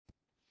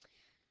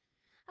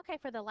Okay,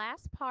 for the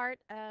last part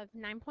of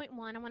 9.1,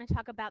 I want to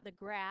talk about the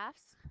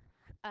graphs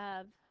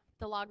of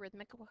the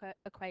logarithmic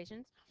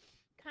equations.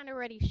 Kind of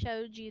already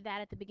showed you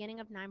that at the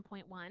beginning of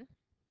 9.1.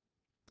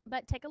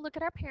 But take a look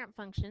at our parent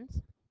functions.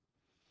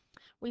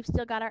 We've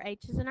still got our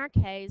h's and our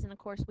k's, and of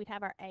course we'd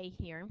have our a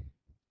here.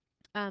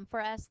 For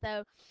us,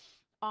 though,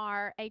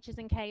 our h's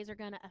and k's are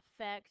going to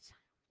affect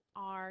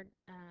our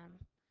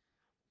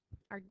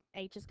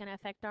h is going to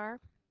affect our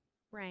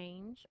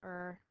range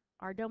or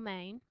our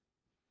domain.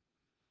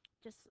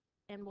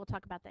 And we'll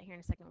talk about that here in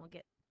a second. We'll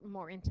get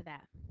more into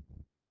that.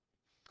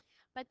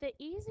 But the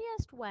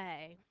easiest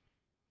way,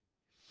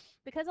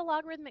 because a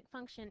logarithmic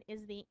function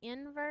is the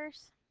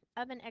inverse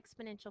of an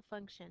exponential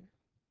function,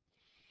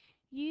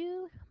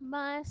 you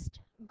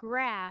must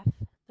graph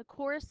the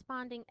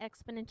corresponding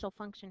exponential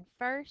function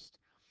first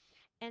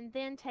and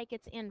then take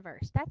its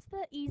inverse. That's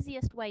the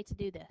easiest way to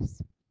do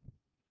this.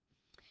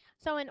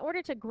 So in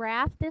order to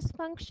graph this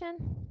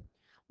function,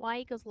 y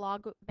equals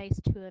log base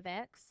 2 of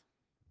x,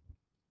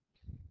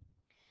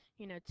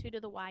 2 to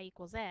the y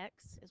equals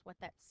x is what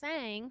that's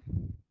saying.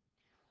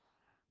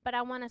 But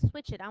I want to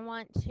switch it. I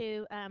want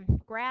to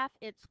graph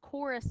its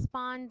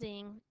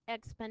corresponding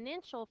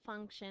exponential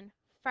function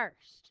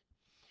first.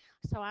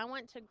 So I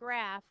want to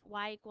graph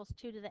y equals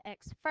 2 to the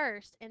x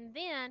first and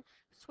then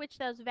switch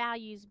those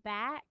values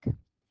back,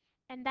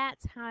 and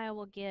that's how I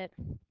will get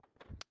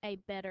a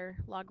better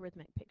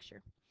logarithmic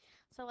picture.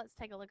 So let's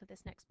take a look at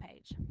this next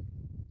page.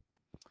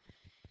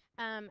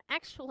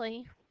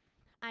 Actually,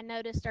 I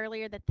noticed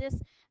earlier that this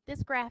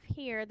graph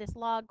here, this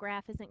log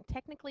graph, isn't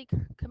technically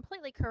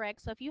completely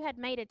correct. So if you had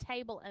made a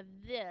table of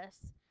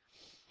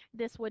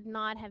this would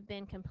not have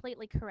been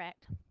completely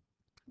correct.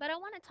 But I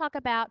want to talk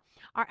about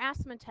our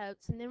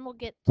asymptotes, and then we'll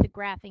get to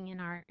graphing in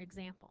our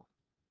example.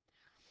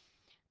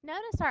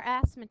 Notice our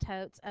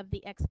asymptotes of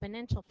the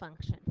exponential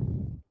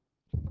function.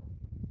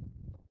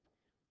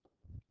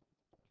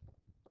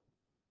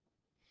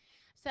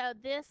 So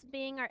this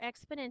being our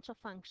exponential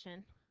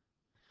function,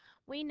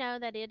 we know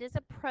that it is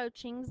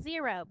approaching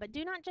 0. But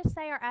do not just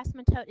say our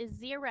asymptote is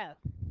 0.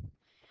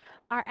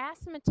 Our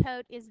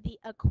asymptote is the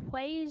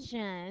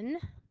equation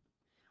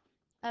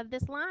of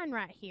this line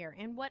right here.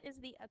 And what is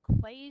the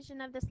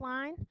equation of this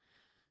line?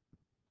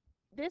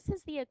 This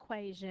is the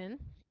equation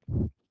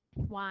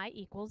y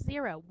equals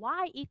 0.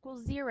 Y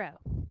equals 0.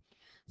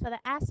 So the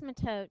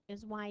asymptote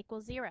is y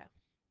equals 0.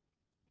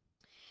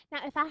 Now,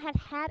 if I had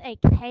had a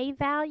k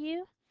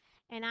value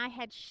and I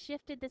had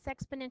shifted this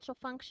exponential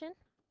function,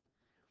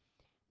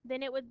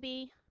 then it would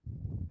be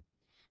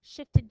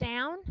shifted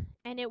down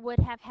and it would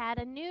have had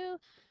a new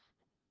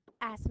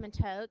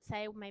asymptote,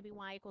 say maybe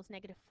y equals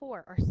 -4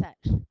 or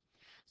such.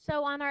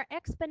 So on our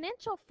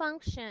exponential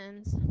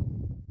functions,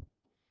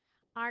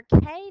 our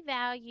k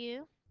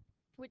value,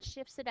 which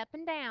shifts it up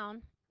and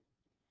down,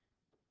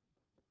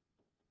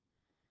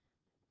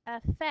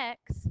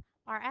 affects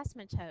our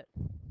asymptote.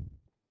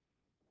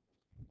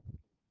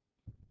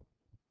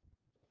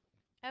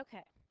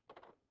 Okay.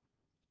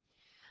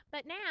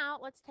 But now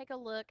let's take a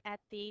look at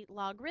the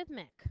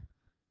logarithmic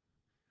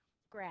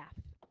graph.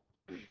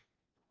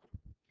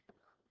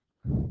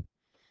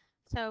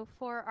 So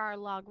for our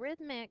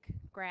logarithmic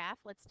graph,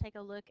 let's take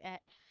a look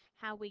at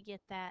how we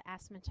get that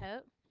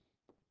asymptote.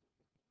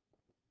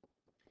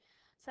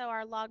 So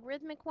our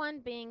logarithmic one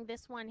being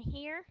this one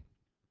here.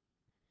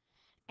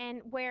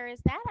 And where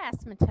is that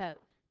asymptote?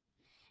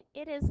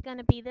 It is going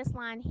to be this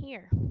line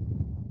here.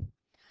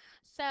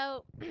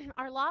 So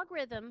our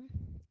logarithm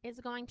is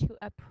going to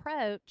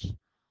approach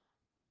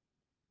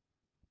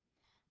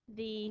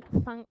the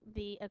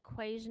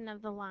equation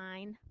of the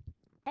line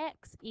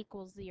x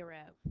equals 0.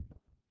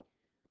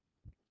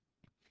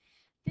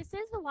 This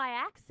is the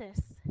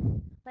y-axis,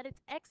 but it's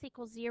x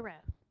equals 0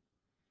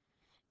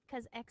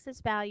 because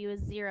x's value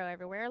is 0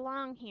 everywhere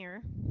along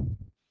here.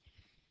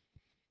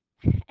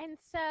 And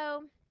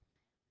so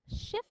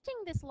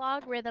shifting this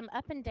logarithm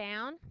up and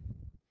down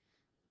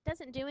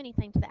doesn't do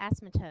anything to the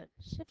asymptote.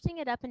 Shifting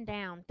it up and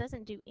down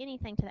doesn't do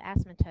anything to the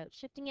asymptote.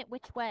 Shifting it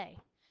which way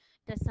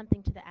does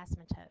something to the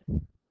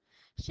asymptote.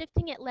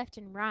 Shifting it left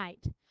and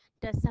right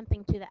does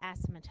something to the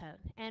asymptote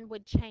and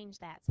would change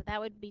that. So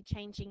that would be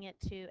changing it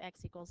to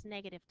x equals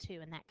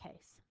 -2 in that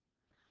case.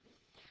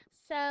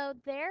 So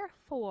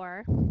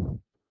therefore,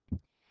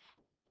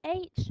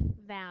 h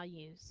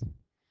values,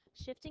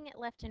 shifting it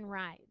left and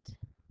right,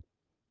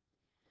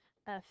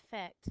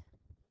 affect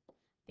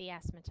the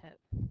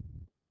asymptote.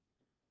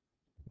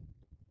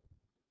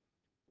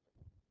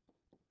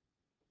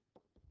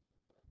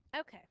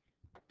 Okay,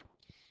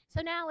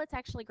 so now let's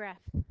actually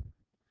graph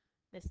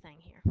this thing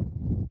here.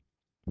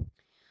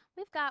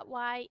 We've got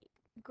I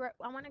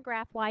want to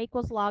graph y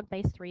equals log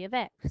base 3 of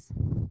x.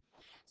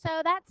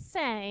 So that's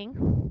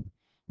saying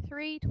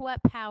 3 to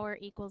what power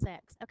equals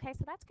x? Okay,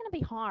 so that's going to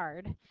be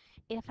hard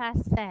if I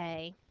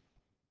say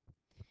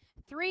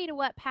 3 to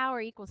what power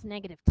equals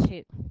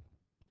 -2.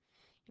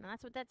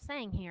 That's what that's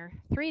saying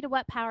here. 3 to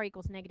what power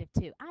equals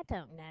 -2? I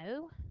don't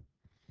know.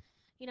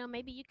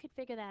 Maybe you could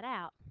figure that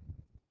out.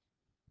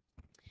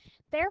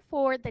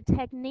 Therefore, the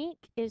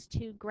technique is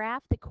to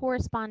graph the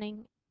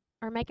corresponding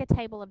or make a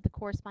table of the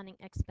corresponding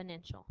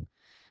exponential.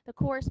 The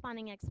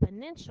corresponding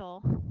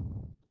exponential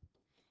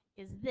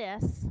is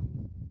this.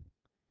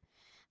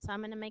 So I'm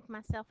going to make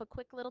myself a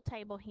quick little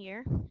table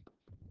here.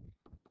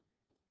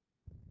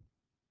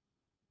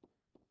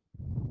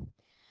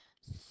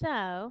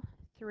 So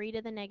 3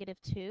 to the negative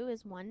 2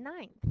 is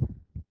 1/9.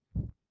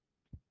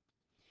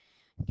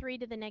 3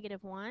 to the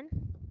negative 1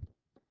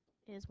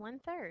 is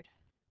 1/3.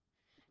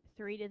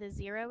 3 to the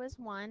 0 is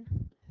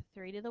 1.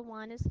 3 to the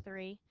 1 is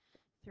 3.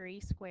 3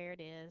 squared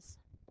is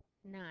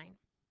 9.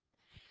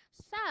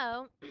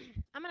 So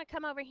I'm going to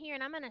come over here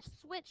and I'm going to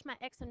switch my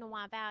x and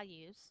y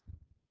values.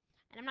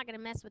 And I'm not going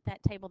to mess with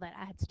that table that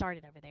I had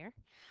started over there.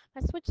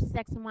 I switch these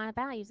x and y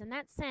values, and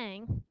that's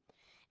saying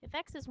if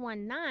x is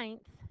 1/9,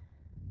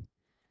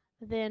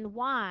 then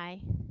y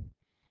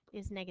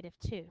is negative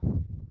 2.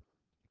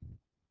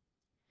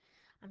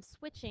 I'm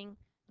switching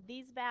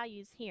these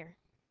values here.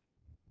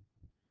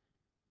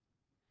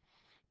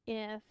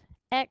 If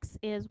x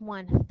is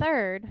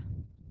 1/3,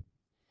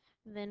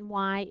 then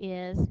y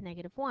is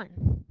negative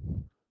 1.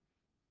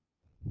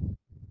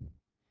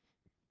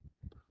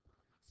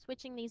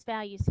 Switching these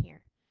values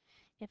here.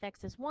 If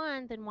x is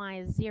 1, then y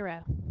is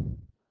 0.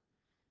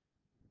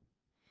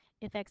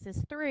 If x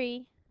is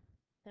 3,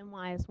 then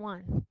y is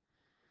 1.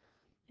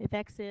 If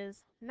x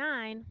is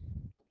 9,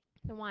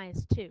 then y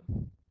is 2.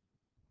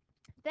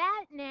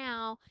 That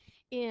now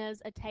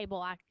is a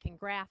table I can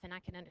graph and I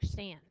can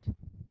understand.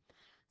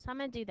 So I'm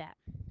going to do that.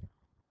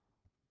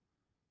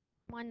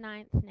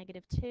 1/9,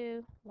 negative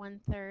 2,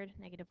 1/3,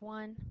 negative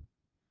 1,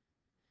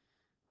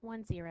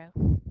 1, 0,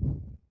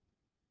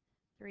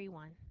 3,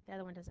 1. The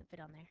other one doesn't fit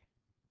on there.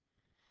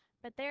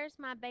 But there's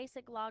my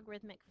basic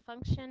logarithmic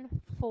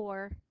function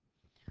for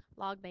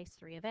log base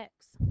 3 of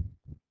x.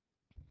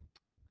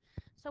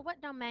 So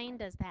what domain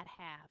does that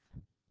have?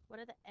 What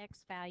are the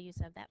x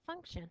values of that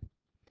function?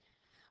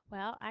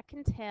 Well, I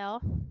can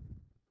tell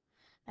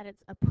that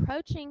it's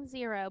approaching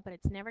 0, but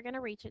it's never going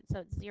to reach it, so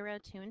it's 0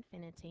 to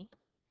infinity.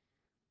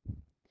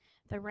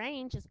 The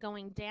range is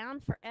going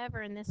down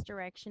forever in this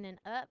direction and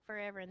up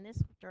forever in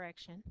this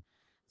direction.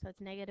 So it's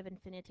negative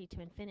infinity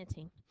to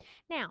infinity.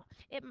 Now,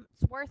 it's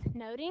worth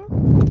noting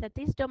that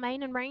these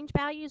domain and range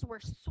values were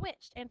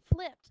switched and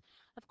flipped,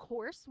 of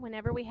course,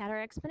 whenever we had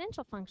our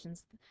exponential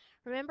functions.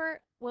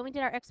 Remember, when we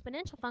did our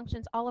exponential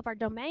functions, all of our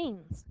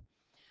domains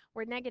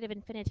were negative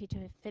infinity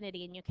to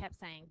infinity, and you kept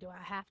saying, do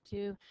I have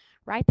to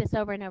write this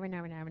over and over and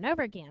over and over and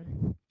over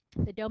again?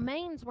 The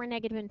domains were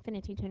negative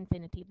infinity to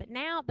infinity, but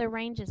now the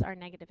ranges are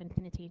negative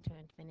infinity to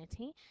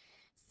infinity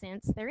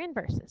since they're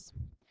inverses.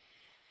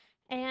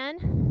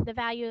 And the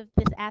value of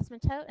this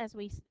asymptote, as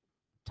we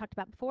talked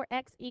about before,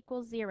 x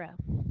equals 0.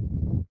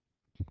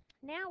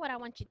 Now what I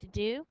want you to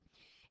do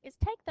is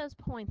take those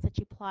points that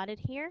you plotted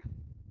here,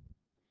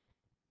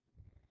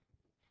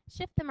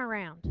 shift them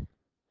around.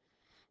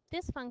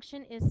 This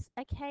function is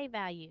a k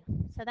value,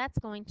 so that's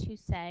going to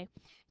say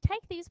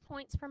take these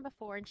points from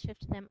before and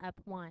shift them up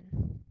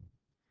 1.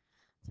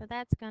 So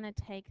that's going to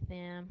take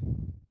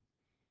them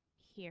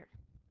here.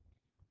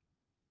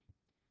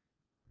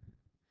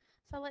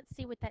 So let's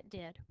see what that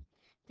did.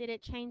 Did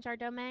it change our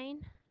domain?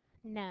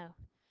 No.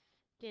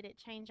 Did it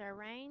change our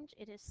range?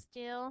 It is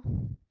still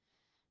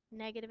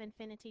negative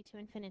infinity to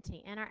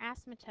infinity. And our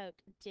asymptote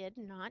did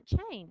not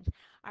change.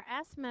 Our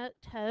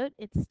asymptote,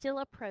 it's still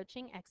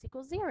approaching x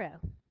equals 0.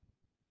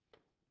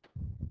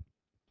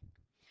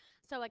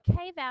 So a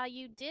k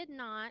value did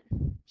not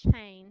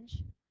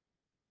change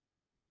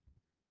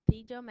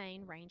the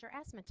domain, range, or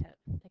asymptote.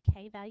 The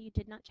k value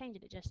did not change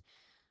it. It just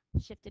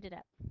shifted it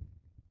up.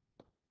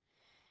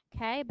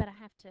 Okay, but I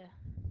have to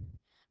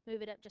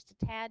move it up just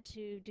a tad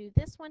to do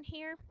this one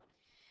here.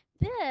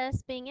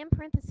 This, being in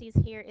parentheses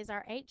here, is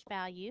our h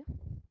value.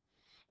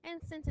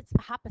 And since it's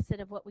the opposite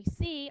of what we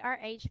see, our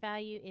h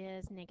value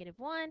is negative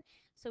 1.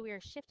 So we are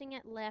shifting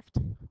it left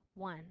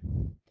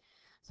 1.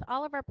 So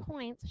all of our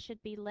points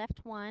should be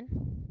left 1.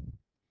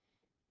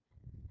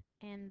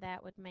 And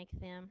that would make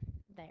them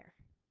there.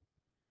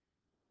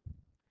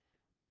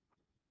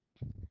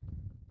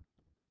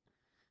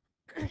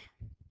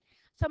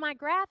 So my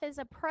graph is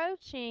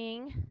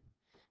approaching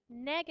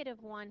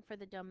negative 1 for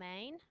the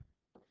domain.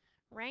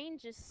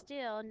 Range is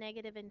still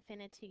negative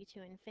infinity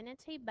to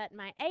infinity, but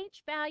my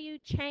h value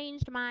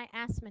changed my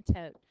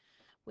asymptote,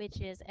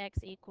 which is x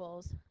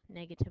equals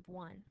negative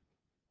 1.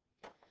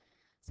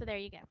 So there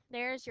you go.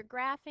 There's your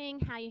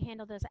graphing, how you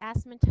handle those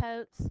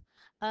asymptotes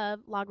of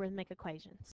logarithmic equations.